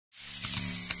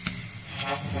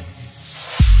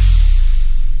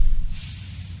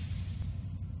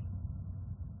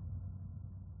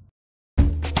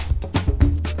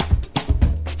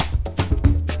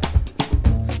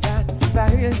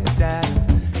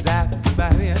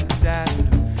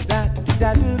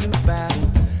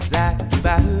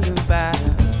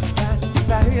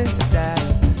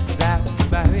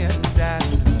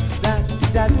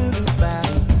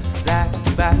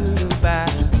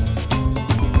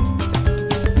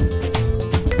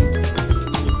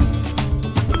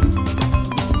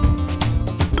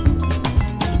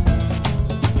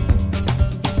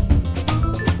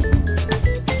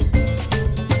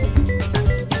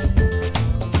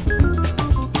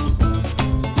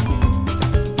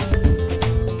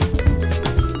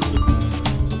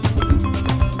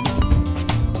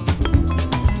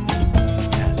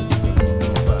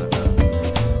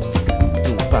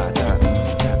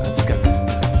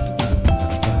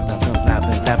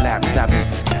I'm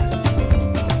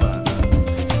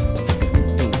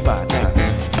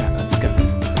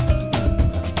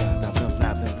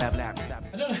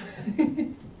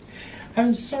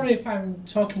sorry if I'm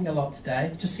talking a lot today.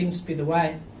 It just seems to be the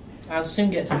way. I'll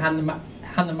soon get to hand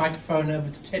the microphone over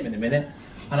to Tim in a minute,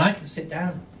 and I can sit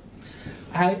down.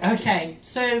 Okay,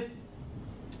 so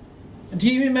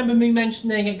do you remember me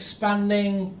mentioning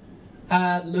expanding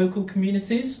local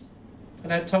communities?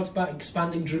 And I talked about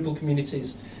expanding Drupal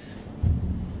communities.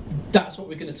 That's what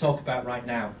we're going to talk about right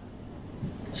now.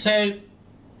 So,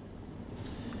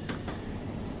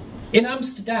 in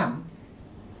Amsterdam,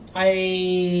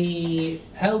 I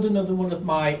held another one of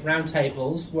my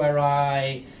roundtables where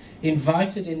I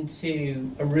invited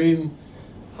into a room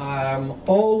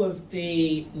all of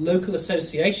the local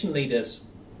association leaders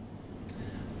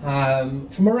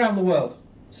from around the world.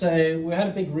 So we had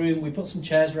a big room, we put some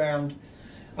chairs around,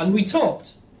 and we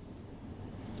talked.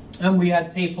 And we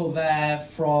had people there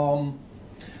from,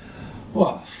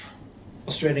 well,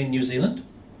 Australia and New Zealand,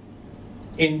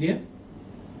 India,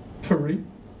 Peru,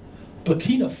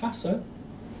 Burkina Faso,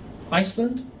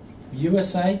 Iceland,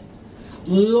 USA,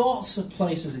 lots of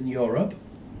places in Europe.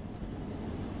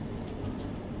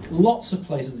 Lots of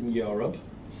places in Europe.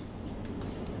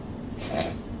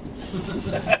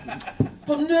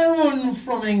 But no one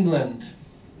from England.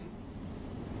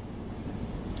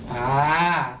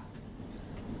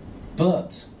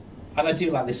 But, and I do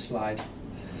like this slide.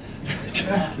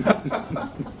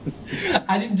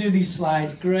 I didn't do these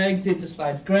slides, Greg did the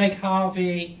slides. Greg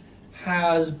Harvey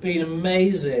has been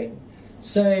amazing.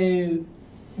 So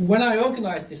when I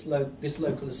organised this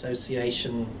local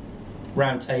association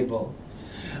roundtable,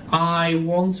 I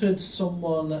wanted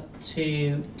someone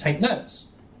to take notes,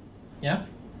 yeah?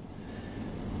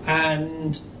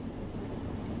 And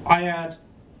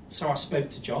so I spoke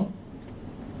to John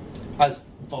as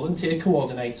volunteer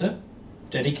coordinator,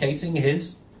 dedicating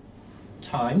his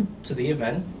time to the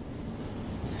event.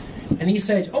 And he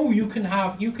said, oh, you can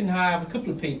have a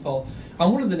couple of people.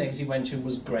 And one of the names he mentioned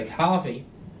was Greg Harvey,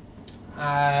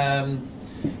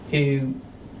 who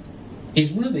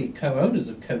is one of the co-owners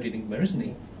of Code Enigma, isn't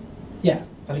he? Yeah,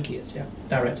 I think he is, yeah,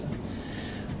 director.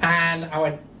 And I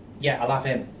went, yeah, I'll have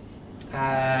him.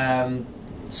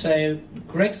 So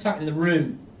Greg sat in the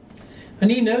room, and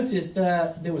he noticed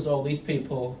that there was all these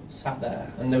people sat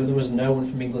there, and there was no one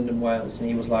from England and Wales, and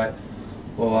he was like,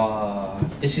 well,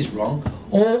 this is wrong.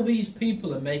 All these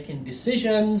people are making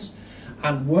decisions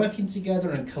and working together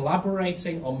and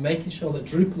collaborating on making sure that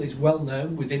Drupal is well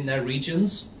known within their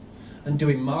regions and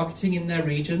doing marketing in their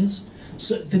regions.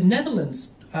 So the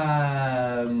Netherlands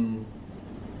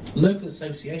local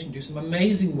association do some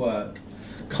amazing work,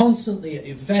 constantly at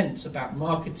events about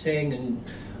marketing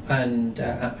and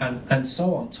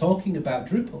so on, talking about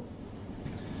Drupal.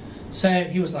 So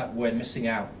he was like, we're missing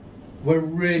out. We're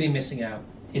really missing out.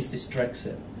 Is this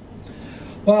Brexit?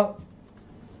 Well,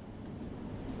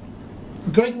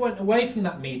 Greg went away from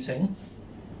that meeting,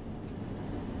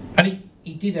 and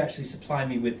he did actually supply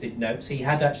me with the notes. He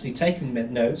had actually taken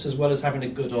notes as well as having a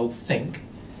good old think.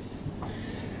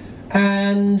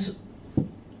 And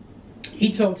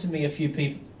he talked to me a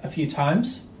few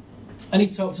times, and he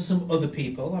talked to some other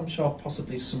people, I'm sure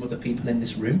possibly some other people in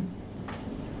this room.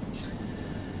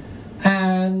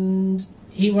 And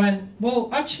he went, well,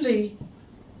 actually,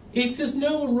 if there's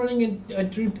no one running a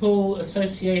Drupal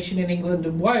association in England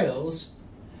and Wales,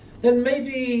 then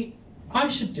maybe I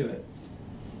should do it.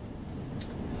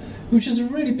 Which is a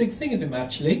really big thing of him,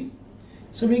 actually.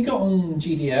 So we got on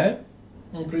GDO,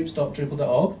 on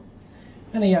groups.drupal.org,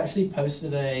 and he actually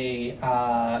posted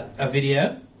a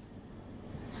video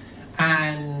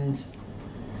and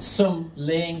some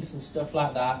links and stuff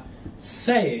like that,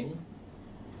 saying,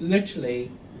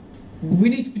 literally, we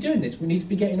need to be doing this, we need to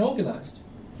be getting organised.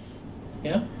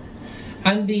 Yeah?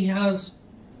 And he has,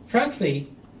 frankly,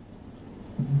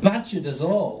 badgered us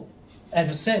all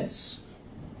ever since.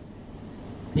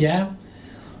 Yeah?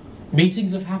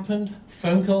 Meetings have happened,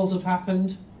 phone calls have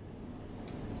happened,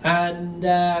 and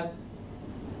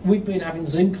we've been having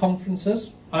Zoom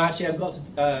conferences. And actually, I've got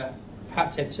to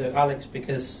hat tip to Alex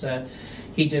because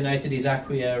he donated his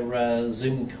Acquia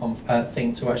Zoom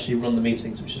thing to actually run the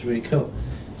meetings, which is really cool.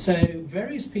 So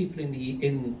various people in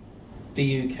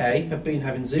the UK have been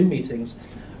having Zoom meetings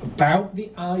about the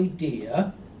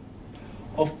idea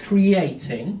of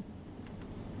creating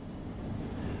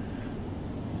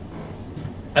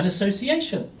an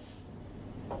association,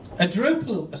 a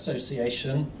Drupal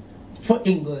association for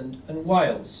England and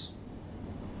Wales.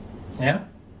 Yeah?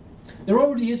 There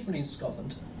already is one in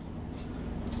Scotland,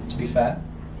 to be fair.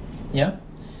 Yeah?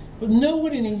 But no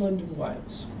one in England and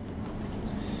Wales.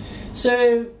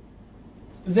 So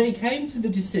they came to the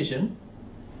decision,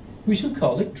 we shall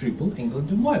call it Drupal England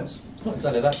and Wales. It's not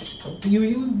exactly that difficult, but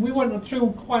we went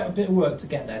through quite a bit of work to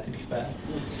get there, to be fair.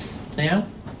 Yeah?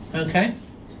 Okay.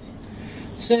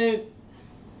 So,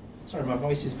 sorry, my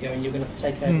voice is going, you're going to have to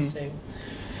take over soon.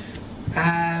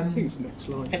 I think it's the next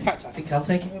slide. In fact, I think I'll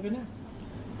take it over now.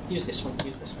 Use this one,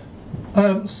 use this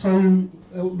one.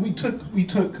 We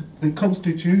took the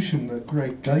constitution that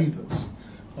Greg gave us.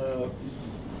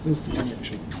 Where's the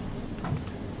connection?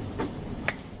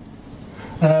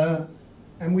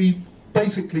 And we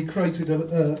basically created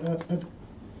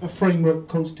a framework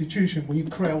constitution. We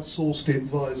crowdsourced it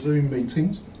via Zoom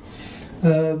meetings.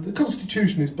 The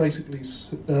constitution is basically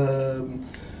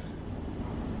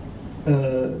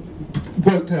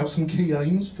worked out some key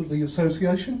aims for the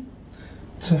association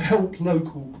to help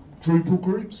local Drupal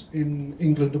groups in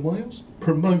England and Wales,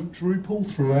 promote Drupal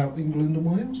throughout England and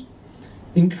Wales,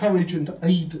 encourage and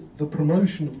aid the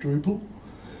promotion of Drupal,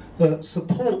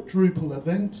 support Drupal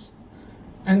events,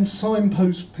 and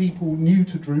signpost people new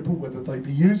to Drupal, whether they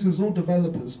be users or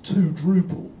developers, to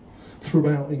Drupal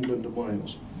throughout England and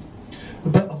Wales.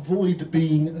 But avoid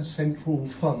being a central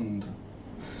fund.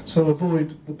 So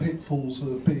avoid the pitfalls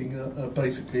of being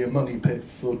basically a money pit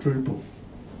for Drupal.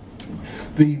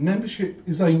 The membership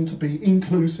is aimed to be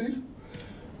inclusive,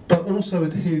 but also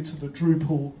adhere to the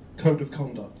Drupal Code of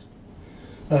Conduct.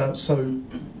 So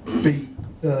be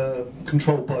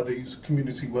controlled by the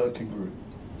community working group.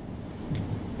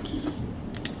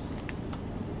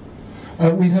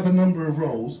 We have a number of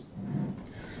roles.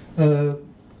 The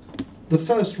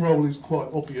first role is quite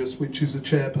obvious, which is a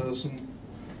chairperson.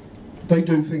 They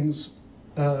do things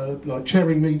like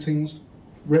chairing meetings,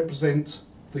 represent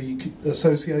the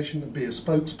association and be a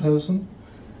spokesperson,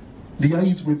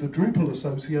 liaise with the Drupal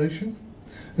association,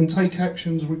 and take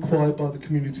actions required by the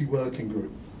community working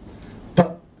group.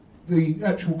 But the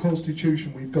actual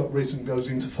constitution we've got written goes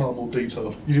into far more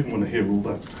detail. You didn't want to hear all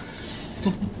that.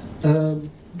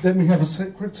 Then we have a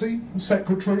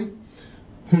secretary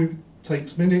who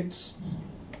takes minutes,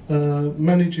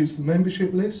 manages the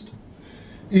membership list,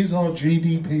 is our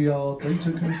GDPR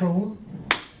data controller.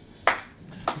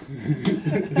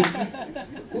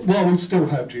 Well, we still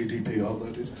have GDPR,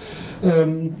 that is.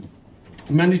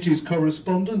 Manages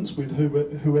correspondence with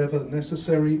whoever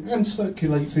necessary, and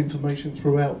circulates information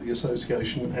throughout the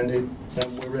association and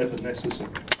wherever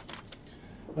necessary.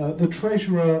 The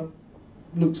treasurer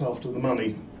looks after the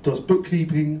money, does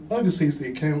bookkeeping, oversees the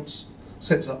accounts,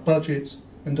 sets up budgets,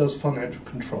 and does financial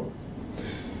control.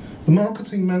 The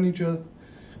marketing manager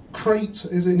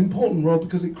is an important role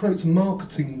because it creates a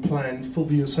marketing plan for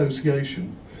the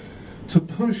association to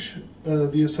push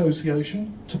the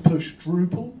association, to push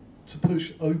Drupal, to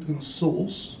push open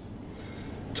source,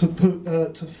 to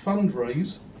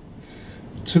fundraise,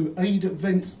 to aid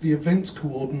events, the events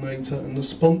coordinator and the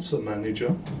sponsor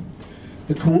manager,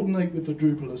 to coordinate with the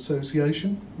Drupal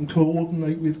association and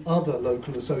coordinate with other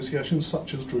local associations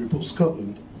such as Drupal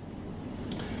Scotland.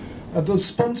 The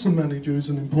sponsor manager is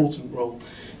an important role.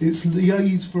 Its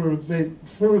liaise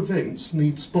for events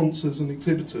needs sponsors and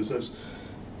exhibitors as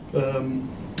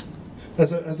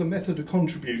a method of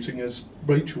contributing, as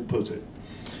Rachel put it.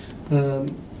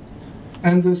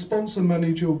 And the sponsor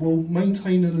manager will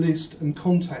maintain a list and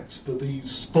contacts for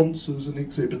these sponsors and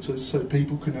exhibitors so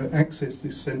people can access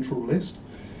this central list.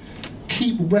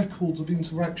 Keep records of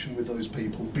interaction with those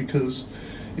people because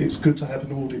it's good to have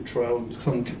an audit trail in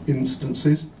some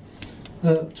instances.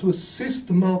 To assist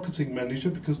the marketing manager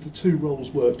because the two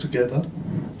roles work together,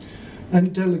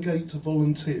 and delegate to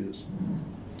volunteers.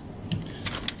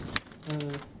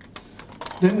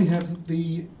 Then we have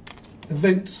the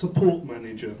event support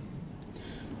manager.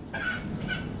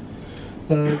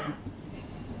 The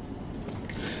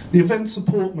event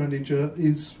support manager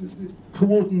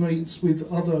coordinates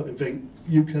with other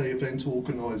UK event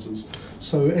organisers.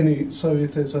 So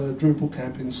if there's a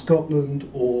Drupalcamp in Scotland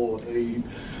or a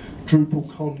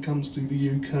DrupalCon comes to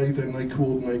the UK, then they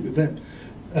coordinate with them.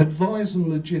 Advise on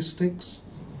logistics,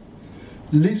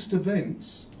 list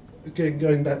events, again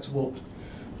going back to what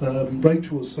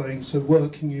Rachel was saying, so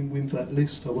working in with that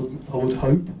list I would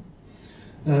hope.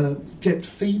 Get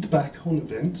feedback on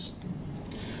events,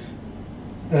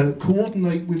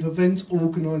 coordinate with event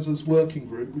organisers working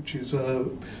group, which is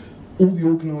all the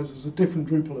organisers of different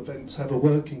Drupal events have a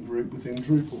working group within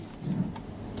Drupal.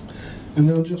 And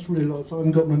then I just realised I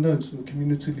haven't got my notes for the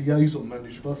community liaison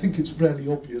manager, but I think it's fairly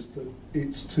obvious that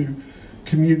it's to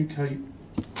communicate,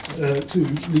 to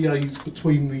liaise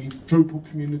between the Drupal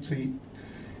community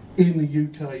in the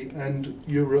UK and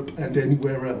Europe and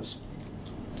anywhere else.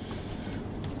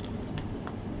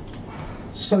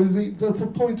 So the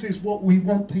point is, what we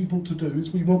want people to do is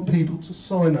we want people to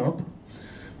sign up,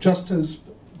 just as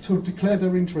to declare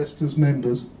their interest as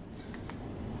members.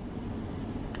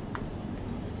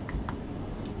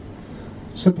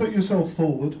 So put yourself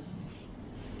forward.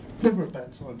 Never a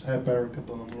bad time to have Barack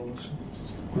Obama on us.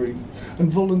 Agree.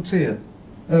 And volunteer.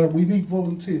 We need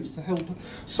volunteers to help.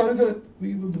 So that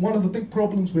one of the big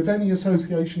problems with any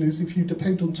association is if you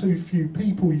depend on too few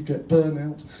people, you get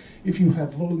burnout. If you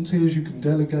have volunteers, you can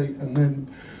delegate and then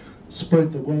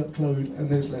spread the workload, and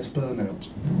there's less burnout.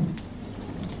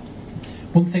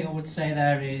 One thing I would say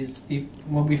there is,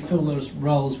 when we fill those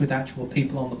roles with actual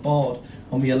people on the board,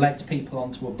 and we elect people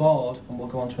onto a board, and we'll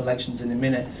go on to elections in a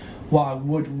minute, what I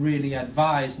would really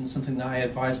advise, and something that I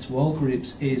advise to all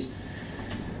groups, is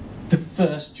the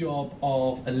first job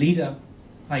of a leader,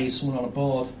 i.e. someone on a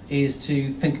board, is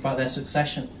to think about their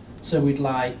succession. So we'd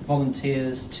like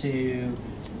volunteers to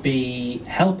be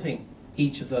helping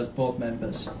each of those board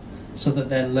members so that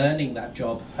they're learning that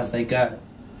job as they go.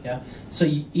 Yeah. So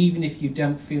even if you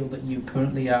don't feel that you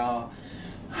currently are,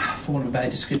 for want of a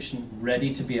better description,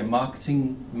 ready to be a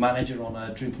marketing manager on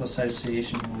a Drupal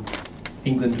Association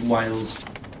England and Wales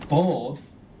board,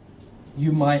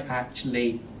 you might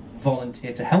actually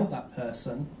volunteer to help that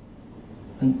person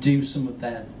and do some of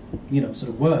their, sort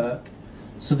of work,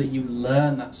 so that you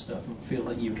learn that stuff and feel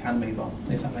that you can move on,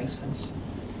 if that makes sense.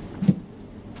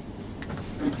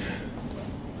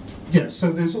 Yeah,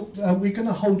 so there's we're going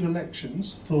to hold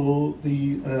elections for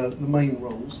the main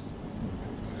roles.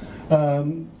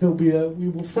 We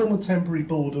will form a temporary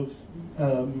board of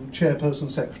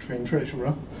chairperson, secretary, and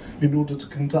treasurer in order to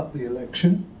conduct the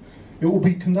election. It will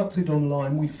be conducted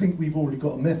online. We think we've already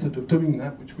got a method of doing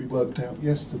that, which we worked out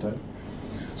yesterday.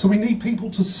 So we need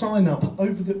people to sign up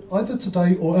either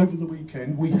today or over the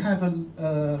weekend. We have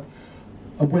a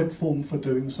web form for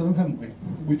doing so, haven't we?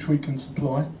 Which we can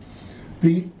supply.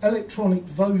 The electronic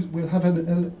vote, we have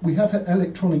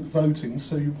electronic voting,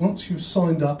 so once you've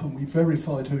signed up and we've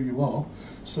verified who you are,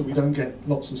 so we don't get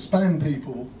lots of spam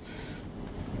people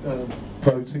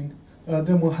voting,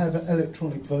 then we'll have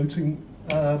electronic voting,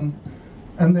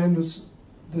 and then as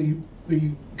the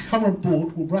current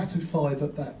board will ratify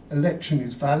that election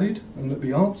is valid and that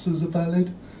the answers are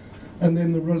valid, and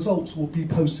then the results will be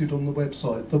posted on the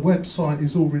website. The website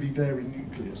is already there in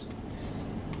Nucleus.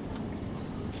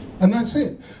 And that's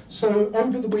it. So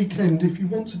over the weekend, if you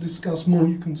want to discuss more,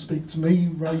 you can speak to me,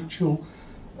 Rachel,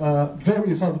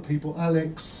 various other people,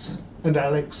 Alex, and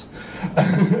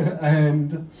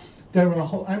there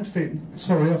are, and Finn.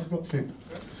 Sorry, I forgot Finn.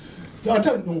 I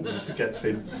don't normally forget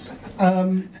Finn.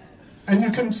 And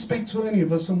you can speak to any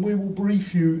of us, and we will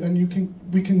brief you, and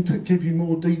we can give you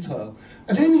more detail.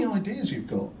 And any ideas you've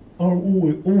got are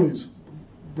always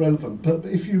relevant. But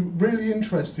if you're really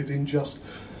interested in just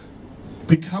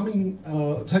becoming,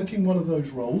 taking one of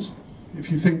those roles, if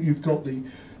you think you've got the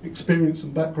experience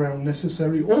and background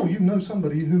necessary, or you know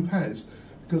somebody who has,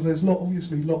 because there's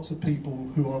obviously lots of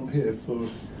people who aren't here for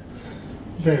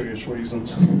various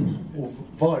reasons, or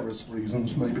virus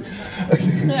reasons maybe.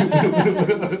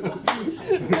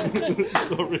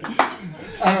 Sorry.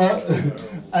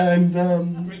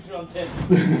 Bring through on 10.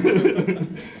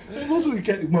 It wasn't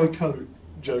getting my coat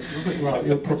joke, was it? Right,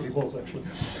 it probably was actually.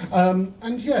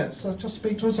 And yes, just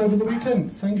speak to us over the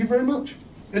weekend. Thank you very much.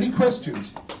 Any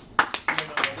questions?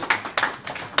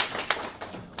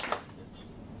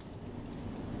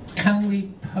 Can we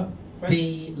put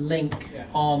the link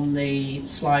on the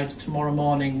slides tomorrow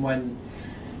morning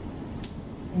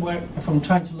if I'm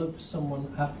trying to look for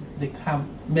someone at the camp,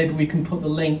 maybe we can put the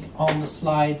link on the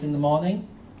slides in the morning?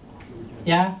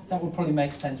 Yeah, that would probably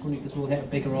make sense, wouldn't it? Because we'll hit a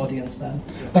bigger audience then.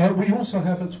 We also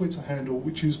have a Twitter handle,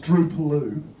 which is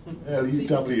Drupaloo,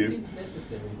 L-U-W. Seems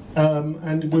necessary.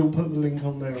 And we'll put the link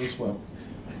on there as well.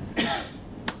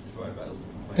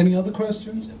 Any other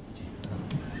questions?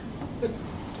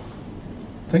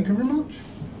 Thank you very much.